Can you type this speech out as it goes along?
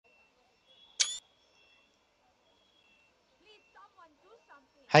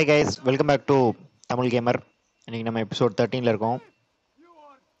Hi guys, welcome back to TamilGameR. இன்னைக்கு நம்ம episode 13ல இருக்கோம்.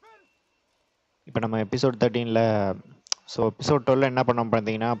 இப்போ நம்ம எபிசோட் 13ல எபிசோட் 12 என்ன பண்ணோம்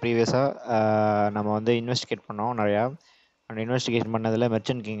பார்த்தீங்கன்னா ப்ரீவியஸாக நம்ம வந்து இன்வெஸ்டிகேட் பண்ணோம் நிறையா. அந்த இன்வெஸ்டிகேஷன் பண்ணதில்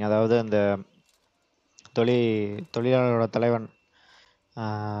மெர்ச்சன்ட் கிங், அதாவது அந்த தொழிலாளரோட தலைவன்,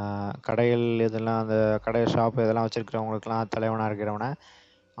 கடைகள் இதெல்லாம், அந்த கடை ஷாப் இதெல்லாம் வச்சுருக்கிறவங்களுக்குலாம் தலைவனாக இருக்கிறவனை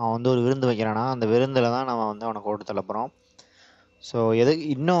அவன் வந்து ஒரு விருந்து வைக்கிறானா. அந்த விருந்தில் தான் நம்ம வந்து அவனை போட்டு தள்ளப்போகிறோம். ஸோ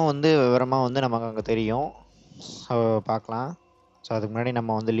இன்னும் வந்து விவரமாக வந்து நமக்கு அங்கே தெரியும். ஸோ பார்க்கலாம். ஸோ அதுக்கு முன்னாடி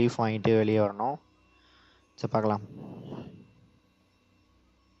நம்ம வந்து லீஃப் வாங்கிட்டு வெளியே வரணும். ஸோ பார்க்கலாம்.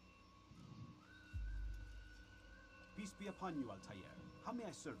 Peace be upon you, Altair. How may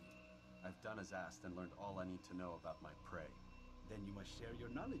I serve you? I've done as asked and learned all I need to know about my prey. Then you must share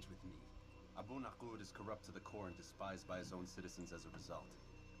your knowledge with me. Abu Naqud is corrupt to the core and despised by his own citizens as a result.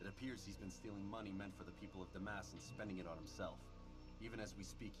 It appears he's been stealing money meant for the people of Damas and spending it on himself. Even as we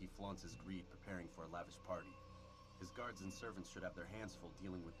speak, he flaunts his greed, preparing for a lavish party. His guards and servants should have their hands full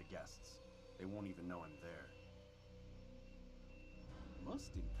dealing with the guests. They won't even know I'm there. Most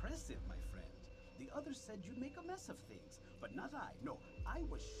impressive, my friend. The others said you'd make a mess of things, but not I. No, I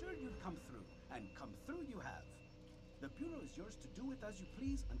was sure you'd come through, and come through you have. The Bureau is yours to do with as you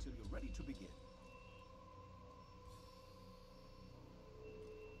please until you're ready to begin.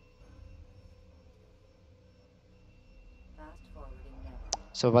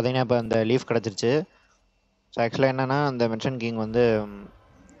 So பார்த்தீங்கன்னா இப்போ அந்த leaf கிடச்சிருச்சு. So ஆக்சுவலாக என்னென்னா, அந்த merchant king வந்து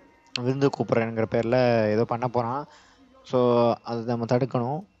விருந்து கூப்பிட்றேங்கிற பேரில் ஏதோ பண்ண போகிறான். ஸோ அதை நம்ம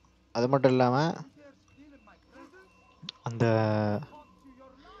தடுக்கணும். அது மட்டும் இல்லாமல் அந்த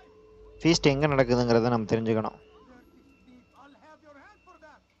ஃபீஸ்ட் எங்கே நடக்குதுங்கிறத நம்ம தெரிஞ்சுக்கணும்.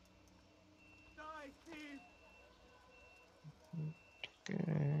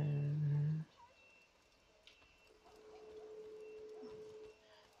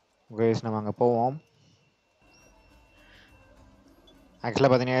 கைஸ் நம்ம அங்கே போவோம். ஆக்சுவலாக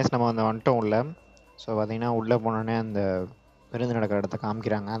பார்த்தீங்கன்னா நம்ம வந்து வந்துட்டோம் உள்ள. ஸோ பார்த்தீங்கன்னா உள்ளே போனோடனே அந்த விருந்து நடக்கிற இடத்த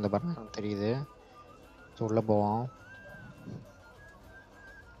காமிக்கிறாங்க. அந்த பாருங்க தெரியுது. ஸோ உள்ளே போவோம்.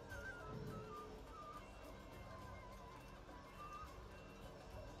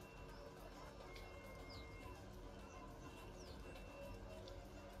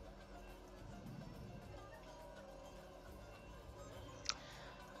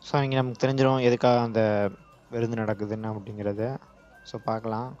 ஸோ இங்கே நமக்கு தெரிஞ்சிடும் எதுக்காக அந்த விருந்து நடக்குதுன்னு அப்படிங்கிறது. ஸோ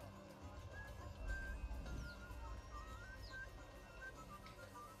பார்க்கலாம்.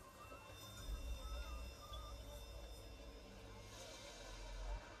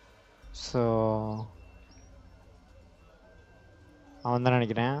 ஸோ அவன் தான்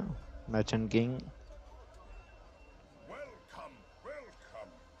நினைக்கிறேன் merchant king. Welcome,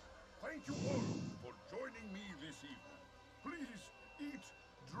 welcome. Thank you all for joining me this evening. Please eat,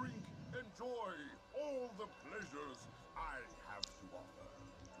 drink, enjoy all the pleasures I have to offer.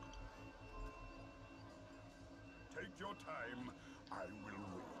 Take your time, I will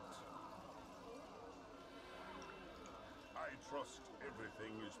wait. I trust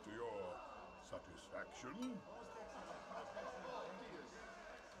everything is to your satisfaction.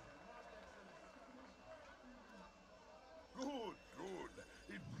 Good, good.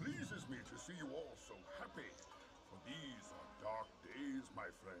 It pleases me to see you all so happy. For these are dark days, my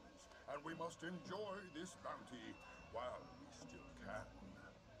friends, and we must enjoy this bounty while we still can.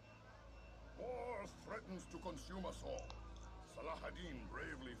 War threatens to consume us all. Salah ad-Din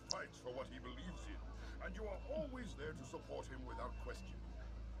bravely fights for what he believes in, and you are always there to support him without question.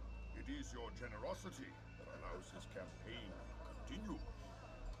 It is your generosity that allows his campaign to continue.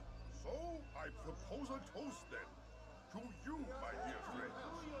 So, I propose a toast then. To you, my dear friends,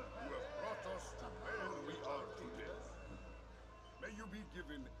 who have brought us to where we are today. May you be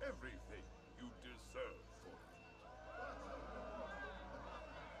given everything you deserve for it.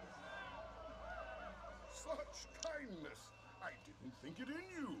 Such kindness! I didn't think it in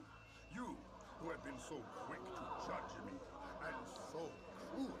you. You, who have been so quick to judge me, and so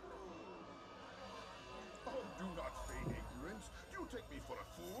cruel. Oh, do not feign ignorance. Do you take me for a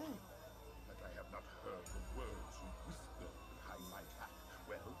fool? That I have not heard the words you whisper behind my back.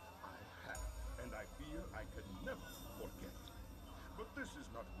 Well, I have, and I fear I can never forget. But this is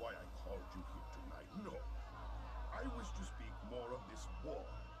not why I called you here tonight, no. I wish to speak more of this war,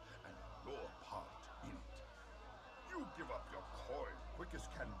 and your part in it. You give up your coin quick as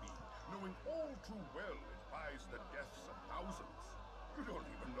can be, knowing all too well it buys the deaths of thousands. You don't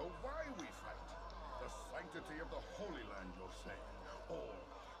even know why we fight. The sanctity of the Holy Land, you'll say, or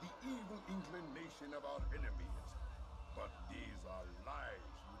the evil inclination of our enemies. But these are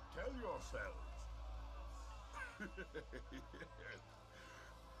lies you tell yourselves.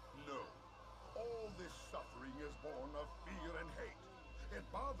 No. All this suffering is born of fear and hate. It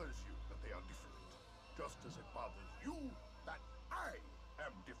bothers you that they are different, just as it bothers you that I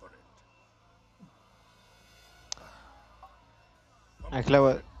am different.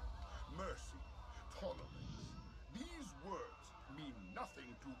 Actually, Mercy, tolerance. These words mean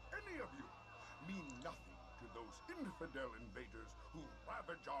nothing to any of you. Mean nothing to those infidel invaders who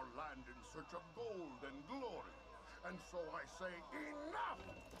ravage our land in search of gold and glory. And so I say, enough!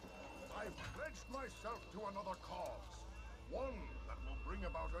 I've pledged myself to another cause. One that will bring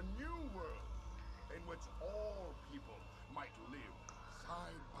about a new world in which all people might live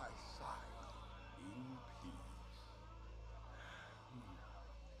side by side in peace.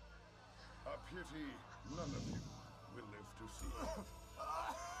 A pity none of you will live to see it.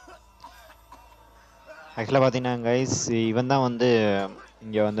 ஆக்சுவலாக பார்த்தீங்கன்னா guys இவன் தான் வந்து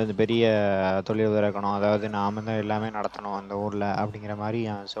இங்கே வந்து இந்த பெரிய தொழிலதிபர் இருக்கணும், அதாவது நாம தான் எல்லாமே நடத்தணும் அந்த ஊரில் அப்படிங்கிற மாதிரி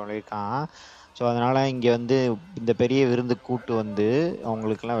அவன் சொல்லியிருக்கான். ஸோ அதனால் இங்கே வந்து இந்த பெரிய விருந்து கூட்டு வந்து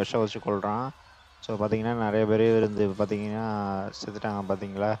அவங்களுக்கெல்லாம் விஷம் வச்சு கொள்கிறான். ஸோ பார்த்தீங்கன்னா நிறைய பேர் விருந்து பார்த்தீங்கன்னா செத்துட்டாங்க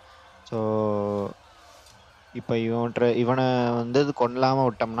பார்த்தீங்களா. ஸோ இப்போ இவனை வந்து கொல்லாமல்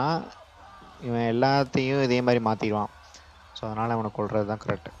விட்டோம்னா இவன் எல்லாத்தையும் இதே மாதிரி மாற்றிடுவான். ஸோ அதனால் இவனை கொல்றது தான்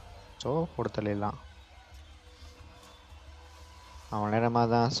கரெக்டு. ஸோ கொடுத்தலாம் அவன் நேரமாக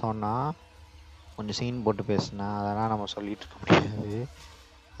தான் சொன்னான், கொஞ்சம் சீன் போட்டு பேசினான், அதெல்லாம் நம்ம சொல்லிகிட்டு இருக்க முடியாது.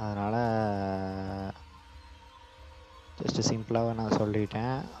 அதனால் ஜஸ்ட்டு சிம்பிளாக நான்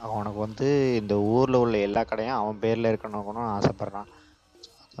சொல்லிட்டேன். அவனுக்கு வந்து இந்த ஊரில் உள்ள எல்லா கடையும் அவன் பேரில் இருக்கணும்னு ஆசைப்பட்றான்.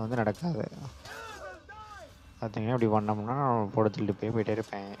 அது வந்து நடக்காது. பார்த்தீங்கன்னா இப்படி பண்ணோம்னா நான் போட தள்ளிட்டு போயிட்டே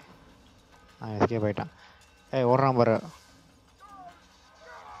இருப்பேன். அவன் எஸ்கே போயிட்டான். ஓடுறான் பாரு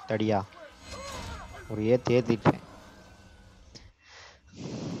தடியா, ஒரு ஏற்றிட்டேன்.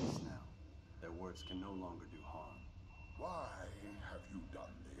 Their words can no longer do harm. Why have you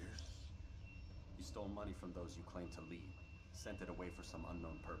done this? You stole money from those you claim to lead, sent it away for some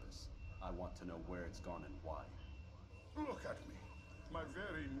unknown purpose. I want to know where it's gone and why. Look at me. My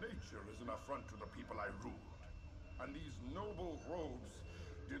very nature is an affront to the people I ruled. And these noble robes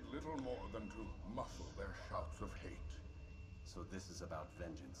did little more than to muffle their shouts of hate. So this is about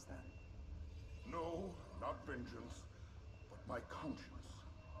vengeance then? No, not vengeance, but my conscience.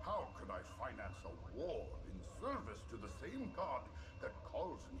 How can I finance a war in service to the same God that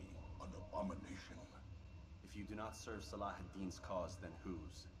calls me an abomination? If you do not serve Salah ad-Din's cause, then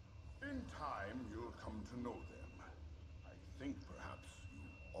whose? In time, you'll come to know them. I think perhaps you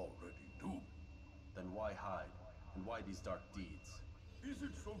already do. Then why hide? And why these dark deeds? Is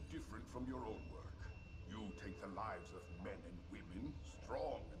it so different from your own work? You take the lives of men and women,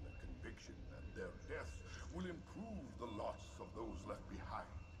 strong in the conviction that their deaths will improve the lots of those left behind.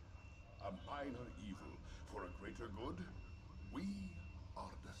 A minor evil for a greater good? We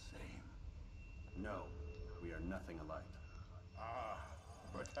are the same. No, we are nothing alike. Ah,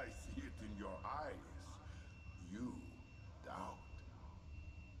 but I see it in your eyes. You doubt.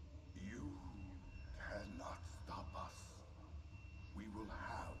 You cannot stop us. We will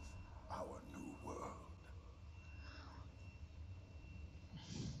have our new world.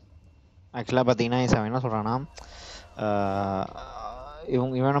 ஆக்சுவலாக பார்த்தீங்கன்னா அவன் என்ன சொல்கிறான்னா,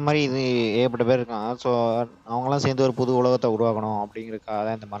 இவனை மாதிரி இது ஏகப்பட்ட பேர் இருக்கான். ஸோ அவங்களாம் சேர்ந்து ஒரு புது உலகத்தை உருவாக்கணும் அப்படிங்கிறதுக்காக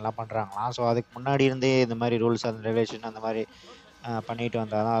தான் இந்த மாதிரிலாம் பண்ணுறாங்களாம். ஸோ அதுக்கு முன்னாடி இருந்தே இந்த மாதிரி ரூல்ஸ் அண்ட் ரெகுலேஷன் அந்த மாதிரி பண்ணிட்டு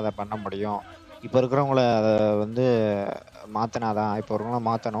வந்தால் தான் அதை பண்ண முடியும். இப்போ இருக்கிறவங்கள அதை வந்து மாற்றினாதான், இப்போ இருக்கிறவங்கள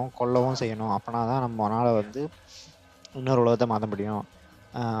மாற்றணும், கொல்லவும் செய்யணும். அப்படின்னா தான் நம்மளால் வந்து இன்னொரு உலகத்தை மாற்ற முடியும்.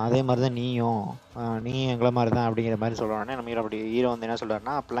 அதே மாதிரி தான் நீயும் எங்களை மாதிரி தான் அப்படிங்கிற மாதிரி சொல்கிறோன்னே நம்ம ஹீரோ வந்து என்ன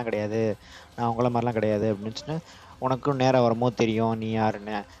சொல்கிறாருன்னா, அப்படிலாம் கிடையாது, நான் உங்களை மாதிரிலாம் கிடையாது அப்படின்னு சொன்னால், உனக்கும் நேரம் வரும்போது தெரியும் நீ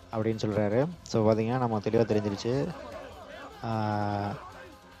யாருன்னு அப்படின்னு சொல்கிறாரு. ஸோ பார்த்தீங்கன்னா நம்ம தெளிவாக தெரிஞ்சிருச்சு.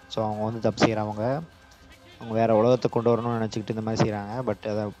 ஸோ அவங்க வந்து தப்பு செய்கிறவங்க, அவங்க வேறு உலகத்தை கொண்டு வரணும்னு நினச்சிக்கிட்டு இந்த மாதிரி செய்கிறாங்க. பட்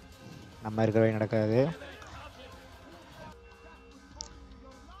அதை நம்ம இருக்கிற வழி நடக்காது.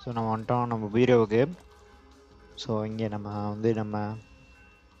 ஸோ நம்ம வந்துட்டோம் நம்ம வீடியோவுக்கு. ஸோ இங்கே நம்ம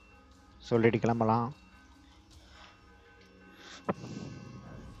சொல்லிட்டு கிளம்பலாம்.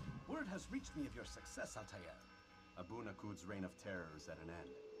 Word has reached me of your success, Altair. Abu Nakud's reign of terror is at an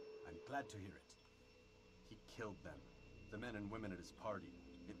end. I'm glad to hear it. He killed them. The men and women at his party.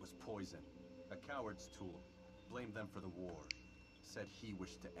 It was poison. A coward's tool. Blamed them for the war. Said he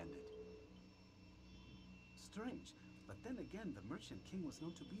wished to end it. Strange, but then again, the Merchant King was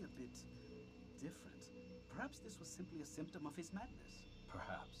known to be a bit different. Perhaps this was simply a symptom of his madness.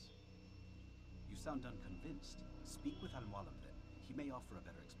 Perhaps. You sound unconvinced. Speak with Al-Mualim then. He may offer a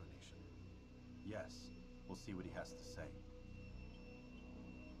better explanation. Yes, we'll see what he has to say.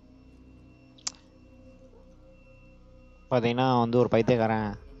 பார்த்தீங்கன்னா வந்து ஒரு பைத்தியக்காரன்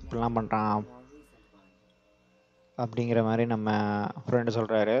இப்படிலாம் பண்ணுறான் அப்படிங்கிற மாதிரி நம்ம friend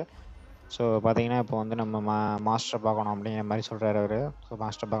சொல்கிறாரு. ஸோ பார்த்தீங்கன்னா இப்போ வந்து நம்ம மாஸ்டரை பார்க்கணும் அப்படிங்கிற மாதிரி சொல்கிறாரு அவர். ஸோ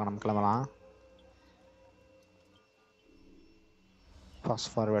மாஸ்டர் பார்க்க நம்ம கிளம்பலாம்.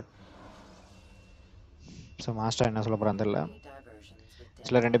 Fast forward. ஸோ மாஸ்டர் என்ன சொல்ல போகிறான்னு தெரியல.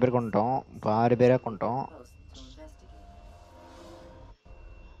 சில 2 பேர் கொண்டுட்டோம், இப்போ 6 பேராக கொண்டுட்டோம்.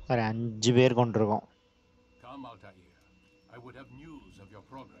 சரி 5 பேர் கொண்டிருக்கோம். Come, Altair. I would have news of your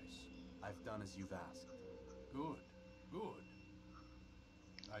progress. I've done as you've asked. Good, good.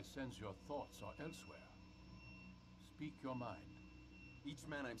 I sense your thoughts are elsewhere. Speak your mind. Each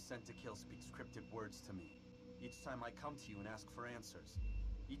man I'm sent to kill speaks cryptic words to me. Each time I come to you and ask for answers.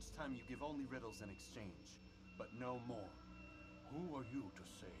 Each time you give only riddles in exchange, but no more. Who are you to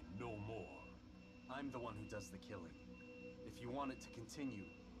say no more? I'm the one who does the killing. If you want it to continue,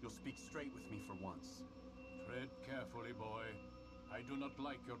 you'll speak straight with me for once. Tread carefully, boy. I do not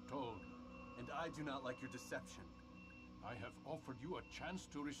like your tone. And I do not like your deception. I have offered you a chance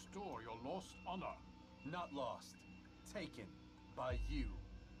to restore your lost honor. Not lost. Taken. By you.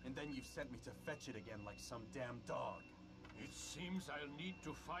 And then you've sent me to fetch it again like some damn dog. It seems I'll need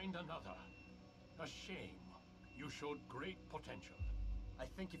to find another. A shame. You showed great potential. I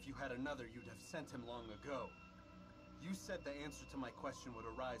think if you had another, you'd have sent him long ago. You said the answer to my question would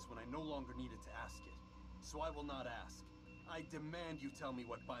arise when I no longer needed to ask it. So I will not ask. I demand you tell me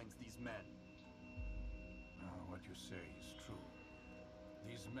what binds these men. What you say is true.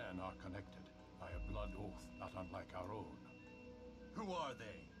 These men are connected by a blood oath not unlike our own. Who are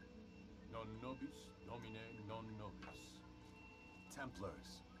they? Non nobis, domine non nobis. Templars.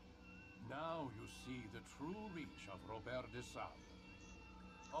 Now you see the true reach of Robert de Sable.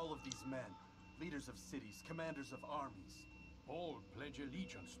 All of these men, leaders of cities, commanders of armies. All pledge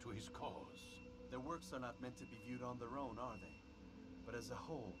allegiance to his cause. Their works are not meant to be viewed on their own, are they? But as a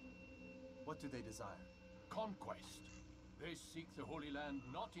whole, what do they desire? Conquest. They seek the Holy Land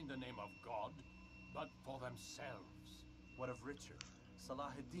not in the name of God, but for themselves. What of Richard?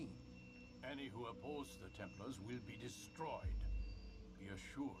 Salahuddin? Any who oppose the Templars will be destroyed. Be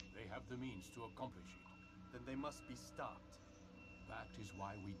assured they have the means to accomplish it. Then they must be stopped. That is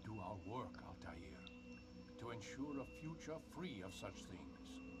why we do our work, Altair. To ensure a future free of such things.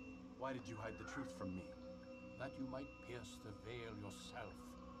 Why did you hide the truth from me? That you might pierce the veil yourself.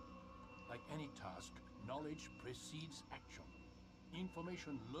 Like any task, knowledge precedes action.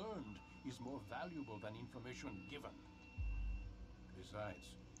 Information learned is more valuable than information given. Besides,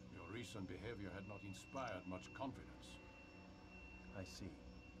 your recent behavior had not inspired much confidence. I see.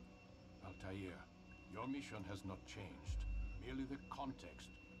 Altair, your mission has not changed. Merely the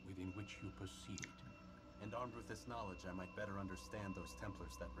context within which you perceive it. And armed with this knowledge, I might better understand those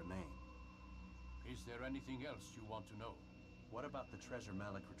Templars that remain. Is there anything else you want to know? What about the treasure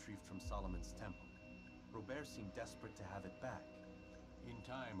Malik retrieved from Solomon's temple? Robert seemed desperate to have it back. In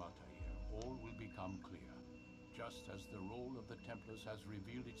time, Altair, all will become clear. Just as the role of the Templars has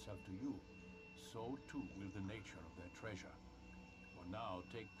revealed itself to you, so too will the nature of their treasure. For now,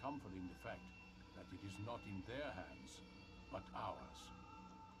 take comfort in the fact that it is not in their hands, but ours.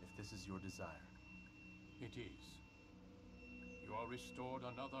 If this is your desire. It is. You are restored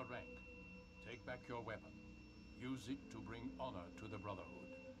another rank. Take back your weapon. Use it to bring honor to the Brotherhood.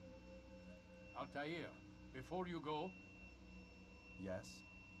 Altair, before you go... Yes?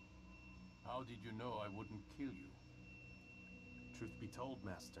 How did you know I wouldn't kill you? Truth be told,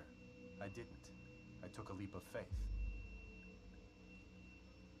 Master, I didn't. I took a leap of faith.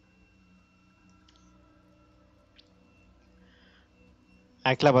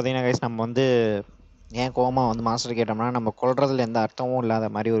 ஆக்சுவலாக பார்த்தீங்கன்னா guys, நம்ம வந்து ஏன் கோவமாக வந்து master கேட்டோம்னா, நம்ம கொல்றதுல எந்த அர்த்தமும் இல்லாத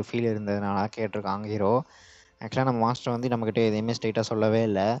மாதிரி ஒரு ஃபீல் இருந்ததுனால கேட்டிருக்காங்க ஹீரோ. ஆக்சுவலாக நம்ம மாஸ்டர் வந்து நம்மக்கிட்ட எதையுமே ஸ்ட்ரெயிட்டாக சொல்லவே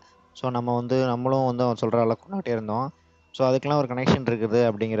இல்லை. ஸோ நம்ம வந்து நம்மளும் வந்து அவன் சொல்கிற அளவுக்கு கொண்டாட்டே இருந்தோம். ஸோ அதுக்கெலாம் ஒரு கனெக்ஷன் இருக்குது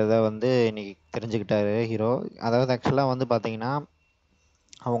அப்படிங்கிறத வந்து இன்றைக்கி தெரிஞ்சுக்கிட்டாரு ஹீரோ. அதாவது ஆக்சுவலாக வந்து பார்த்தீங்கன்னா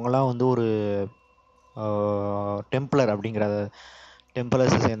அவங்களாம் வந்து ஒரு டெம்ப்ளர் அப்படிங்கிறத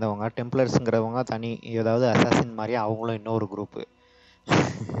டெம்ப்ளர்ஸை சேர்ந்தவங்க. டெம்ப்ளர்ஸுங்கிறவங்க தனி, ஏதாவது அசாசின் மாதிரி அவங்களும் இன்னொரு குரூப்பு.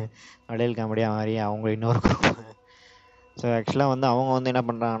 அடையல் காமெடியாக மாதிரி அவங்க இன்னொரு குரூப். ஸோ ஆக்சுவலாக வந்து அவங்க வந்து என்ன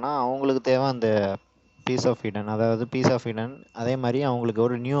பண்ணுறாங்கன்னா, அவங்களுக்கு தேவை அந்த பீஸ் ஆஃப் ஈடன், அதாவது பீஸ் ஆஃப் ஈடன். அதே மாதிரி அவங்களுக்கு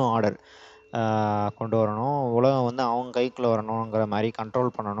ஒரு நியூ ஆர்டர் கொண்டு வரணும், உலகம் வந்து அவங்க கைக்குள்ளே வரணுங்கிற மாதிரி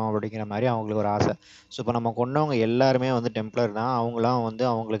கண்ட்ரோல் பண்ணணும் அப்படிங்கிற மாதிரி அவங்களுக்கு ஒரு ஆசை. ஸோ இப்போ நம்ம கொண்டவங்க எல்லாருமே வந்து டெம்ப்ளர் தான். அவங்களாம் வந்து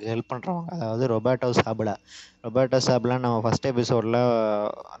அவங்களுக்கு ஹெல்ப் பண்ணுறவங்க. அதாவது ரொபர்ட்டோ சாபிளா நம்ம ஃபஸ்ட் எபிசோடில்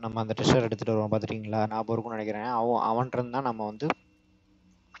நம்ம அந்த ட்ரெஷர் எடுத்துகிட்டு வருவோம், பார்த்துட்டிங்களா? நான் பொறுக்குன்னு நினைக்கிறேன். அவன்கிட்ட தான் நம்ம வந்து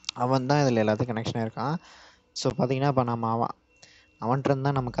அவன் தான் இதில் எல்லாத்துக்கும் கனெக்ஷனாக இருக்கான். ஸோ பார்த்தீங்கன்னா இப்போ நம்ம அவன்கிட்ட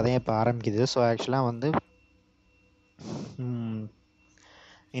தான் நம்ம கதையை இப்போ ஆரம்பிக்குது. ஸோ ஆக்சுவலாக வந்து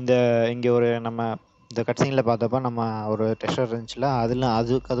இங்கே ஒரு நம்ம இந்த கட்சீனில் பார்த்தப்ப நம்ம ஒரு ட்ரெஷர் இருந்துச்சுல,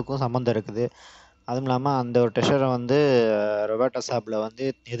 அதுக்கும் சம்மந்தம் இருக்குது. அதுவும் இல்லாமல் அந்த ஒரு ட்ரெஷரை வந்து ரொபர்ட்டோ சாப்பில் வந்து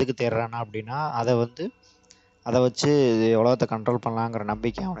எதுக்கு தேடுறானா அப்படின்னா, அதை வச்சு உலகத்தை கண்ட்ரோல் பண்ணலாங்கிற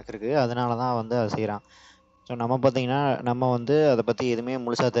நம்பிக்கை அவனுக்கு இருக்குது. அதனால தான் வந்து அதை செய்கிறான். ஸோ நம்ம பார்த்தீங்கன்னா, நம்ம வந்து அதை பற்றி எதுவுமே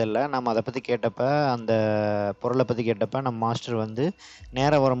முழுசாக தெரியல. நம்ம அதை பற்றி கேட்டப்ப, அந்த பொருளை பற்றி கேட்டப்ப நம்ம மாஸ்டர் வந்து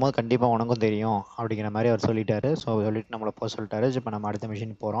நேரம் வரும்போது கண்டிப்பாக உனக்கும் தெரியும் அப்படிங்கிற மாதிரி அவர் சொல்லிட்டாரு. ஸோ சொல்லிட்டு நம்மளை போக சொல்லிட்டாரு. இப்போ நம்ம அடுத்த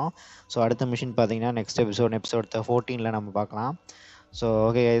மிஷின் போகிறோம். ஸோ அடுத்த மிஷின் பார்த்தீங்கன்னா நெக்ஸ்ட் எபிசோட் 14ல் நம்ம பார்க்கலாம். So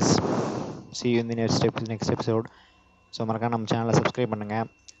okay guys, see you in the next episode. So மறக்காம நம்ம சேனலை சப்ஸ்கிரைப் பண்ணுங்கள்,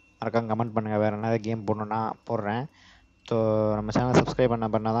 மறக்காம கமெண்ட் பண்ணுங்கள், வேறு என்ன கேம் போடணுன்னா போடுறேன். ஸோ நம்ம சேனலை சப்ஸ்கிரைப்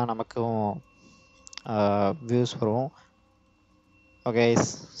பண்ணால் தான் நமக்கும் வியூஸ் வரும். Okay guys,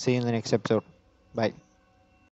 see you in the next episode. Bye.